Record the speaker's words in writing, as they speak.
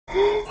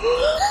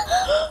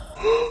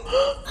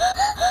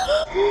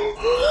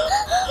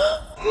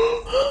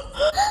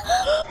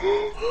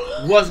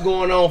What's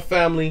going on,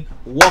 family?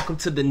 Welcome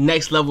to the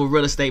Next Level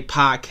Real Estate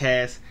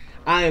Podcast.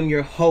 I am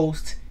your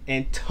host,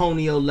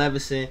 Antonio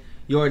Levison,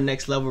 your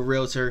Next Level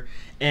Realtor,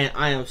 and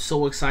I am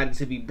so excited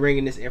to be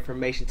bringing this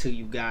information to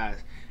you guys.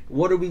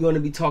 What are we going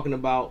to be talking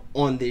about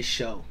on this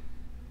show?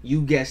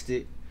 You guessed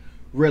it,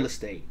 real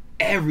estate.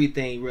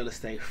 Everything real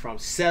estate, from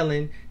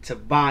selling to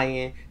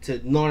buying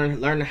to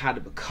learning how to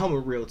become a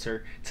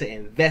realtor, to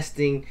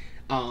investing,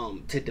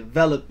 to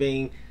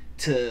developing,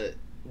 to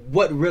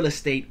what real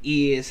estate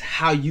is,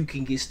 how you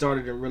can get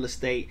started in real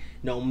estate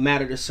no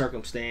matter the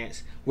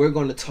circumstance. We're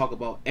going to talk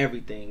about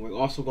everything. We're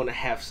also going to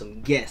have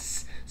some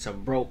guests,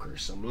 some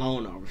brokers, some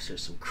loan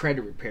officers, some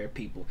credit repair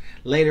people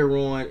later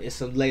on in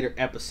some later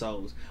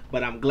episodes.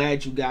 But I'm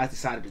glad you guys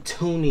decided to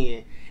tune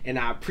in, and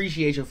I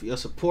appreciate you for your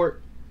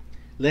support.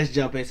 Let's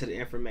jump into the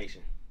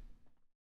information.